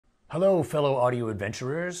Hello, fellow audio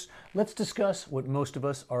adventurers. Let's discuss what most of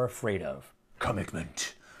us are afraid of.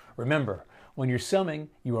 Commitment. Remember, when you're summing,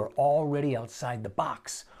 you are already outside the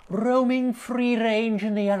box, roaming free range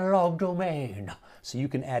in the analog domain. So you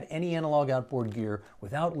can add any analog outboard gear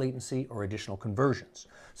without latency or additional conversions.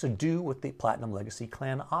 So do what the Platinum Legacy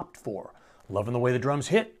clan opt for. Loving the way the drums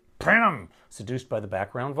hit? Print 'em! Seduced by the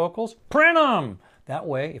background vocals? Print 'em! That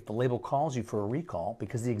way, if the label calls you for a recall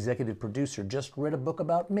because the executive producer just read a book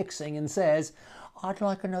about mixing and says, I'd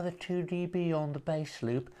like another 2 dB on the bass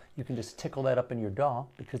loop, you can just tickle that up in your DAW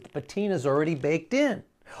because the patina's already baked in.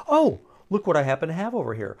 Oh, look what I happen to have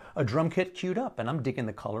over here. A drum kit queued up, and I'm digging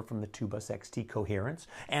the color from the Tubus XT Coherence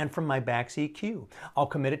and from my Bax EQ. I'll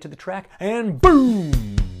commit it to the track, and boom!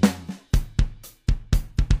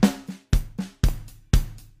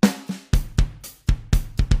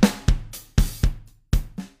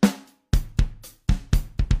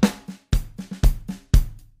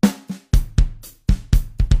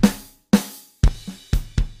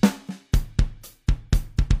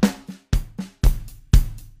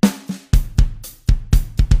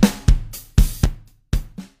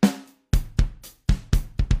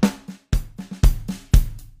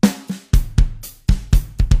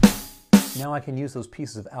 Now I can use those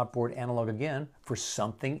pieces of outboard analog again for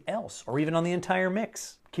something else, or even on the entire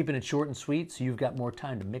mix. Keeping it short and sweet so you've got more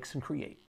time to mix and create.